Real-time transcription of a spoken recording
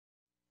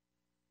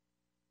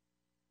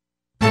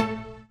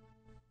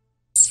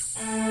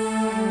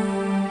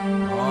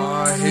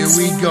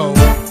we go.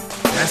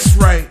 That's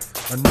right,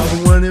 another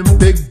one of them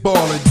big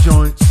baller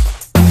joints.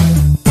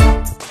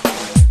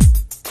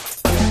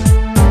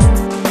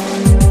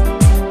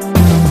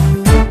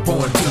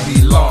 Born to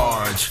be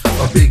large,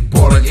 a big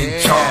baller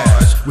in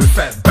charge, with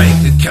fat bank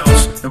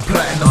accounts and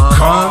platinum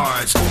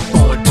cards.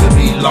 Born to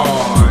be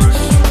large.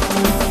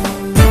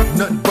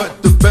 Nothing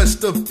but the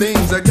best of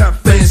things. I got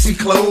fancy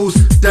clothes,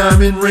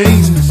 diamond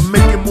rings. I'm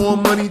making more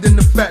money than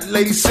the fat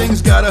lady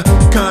sings. Got a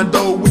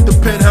condo with the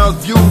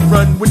penthouse view.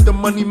 Run with the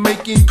money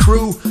making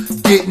crew.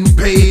 Getting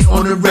paid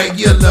on a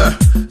regular.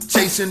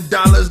 Chasing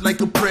dollars like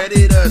a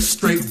predator.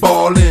 Straight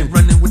ballin'.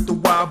 Running with the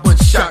wild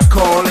bunch, shot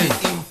calling.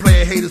 Eating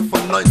player haters for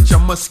lunch. I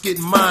must get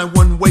mine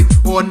one way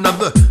or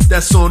another.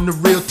 That's on the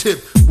real tip.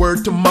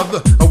 Word to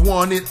mother. I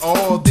want it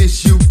all,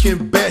 this you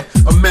can bet.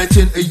 A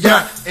mansion, a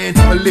yacht, and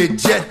a lit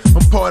jet.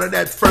 I'm part of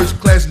that first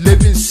class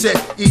living set.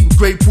 Eating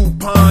great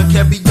poupon,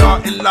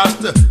 caviar, and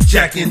lobster.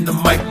 Jacking the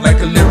mic like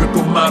a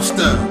lyrical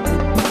mobster.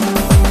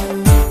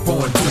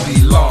 Born to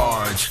be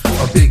large,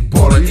 a big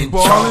baller in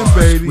charge,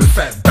 baby. with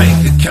fat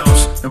bank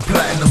accounts and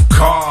platinum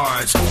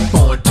cards.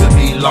 Born to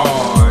be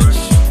large.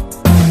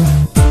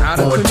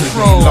 Born to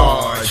be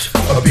large,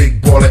 a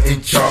big baller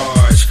in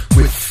charge,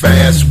 with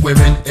fast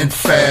women and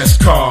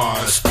fast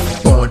cars.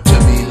 Born to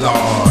be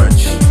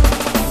large.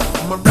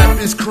 My rap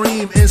is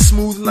cream and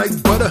smooth like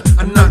butter.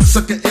 I knock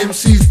sucker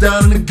MCs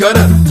down in the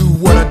gutter. Do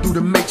what I do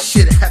to make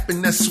shit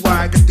happen. That's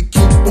why I got to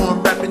keep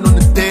on rapping on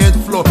the dance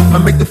floor. I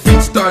make the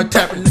feet start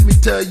tapping. Let me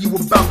tell you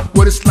about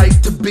what it's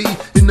like to be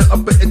in the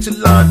upper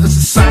echelon of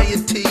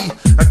society.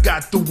 I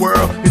got the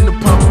world in the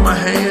palm of my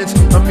hands.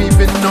 I'm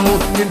even known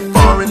in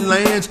foreign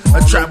lands. I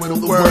travel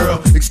the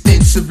world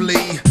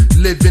extensively,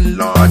 living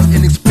large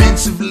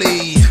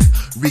inexpensively.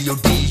 Rio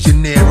de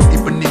Janeiro,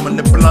 Ipanema,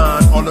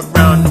 Lebanon, all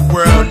around the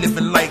world,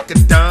 living like a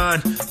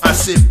don. I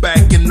sit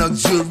back and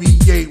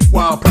luxuriate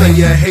while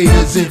player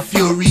haters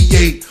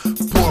infuriate.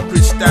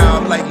 Portrait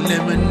style like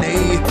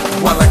lemonade,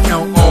 while I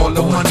count all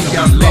the money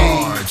I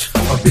made.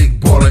 A big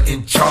baller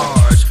in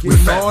charge,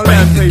 with fat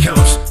bank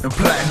accounts and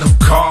platinum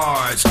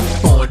cards.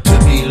 Born to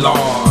be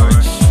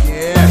large.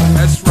 Yeah,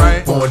 that's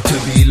right. Born to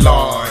be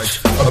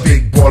large, a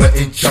big baller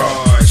in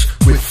charge,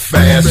 with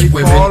fast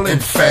women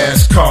and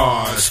fast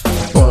cars.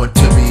 Born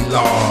to be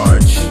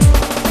large.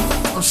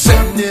 I'm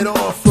setting it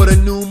off for the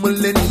new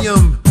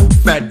millennium.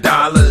 Fat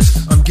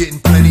dollars, I'm getting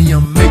plenty.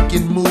 I'm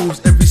making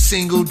moves every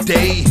single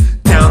day.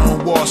 Down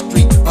on Wall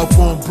Street, up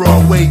on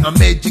Broadway. I'm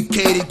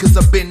educated cause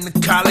I've been to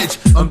college.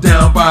 I'm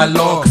down by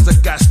law cause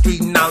I got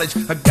street knowledge.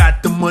 I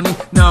got the money,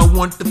 now I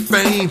want the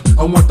fame.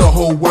 I want the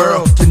whole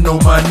world to know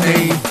my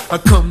name. I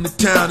come to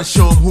town and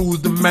show them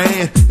who's the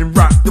man, and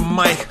rock the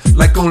mic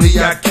like only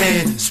I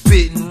can.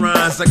 Spitting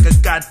rhymes like I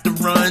got the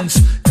runs,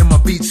 and my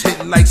beats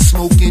hit like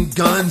smoking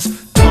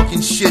guns.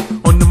 Talking shit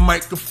on the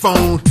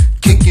microphone,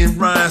 kicking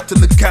rhymes till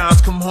the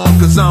cows come home.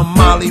 Cause I'm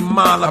Molly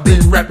Mal, I've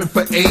been rapping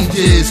for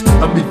ages.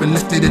 I'm even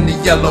listed in the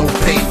yellow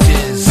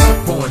pages.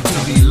 Born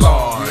to be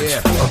large,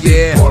 a big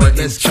yeah, baller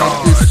in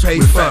charge,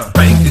 with fat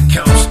bank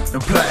accounts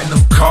and platinum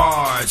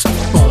cards.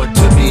 Born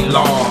to be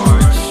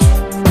large.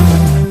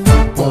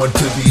 Born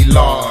to be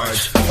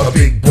large, a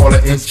big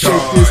baller in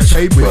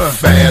charge, with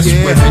fast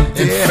women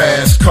and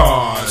fast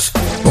cars.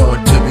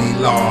 Born to be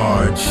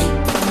large.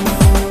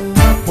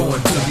 Born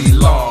to be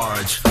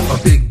large, a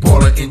big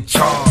baller in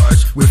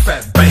charge, with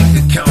fat bank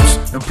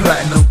accounts and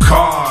platinum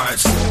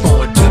cards.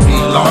 Born to be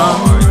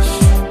large.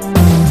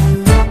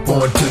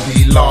 Born to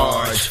be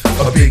large,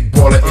 a big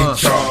baller in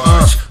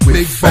charge, with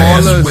big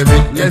fast ballers,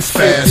 women and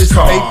fast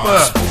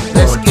cars.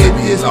 Let's Born get to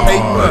be this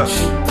large.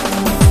 paper.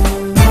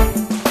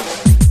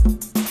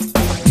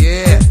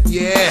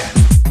 Yeah.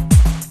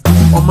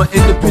 On my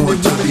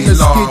independent women, let's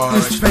get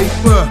this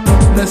paper.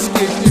 Let's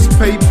get this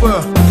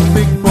paper.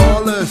 Big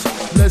ballers,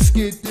 let's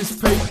get this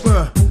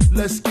paper.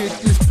 Let's get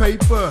this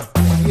paper.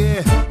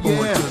 Yeah.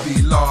 Born to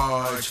be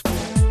large.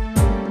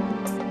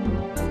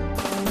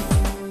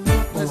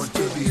 Let's Born to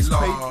get be this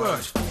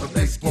large, paper. a big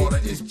Let's get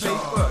baller this in paper.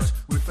 charge,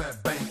 with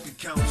fat bank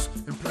accounts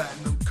and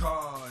platinum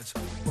cards.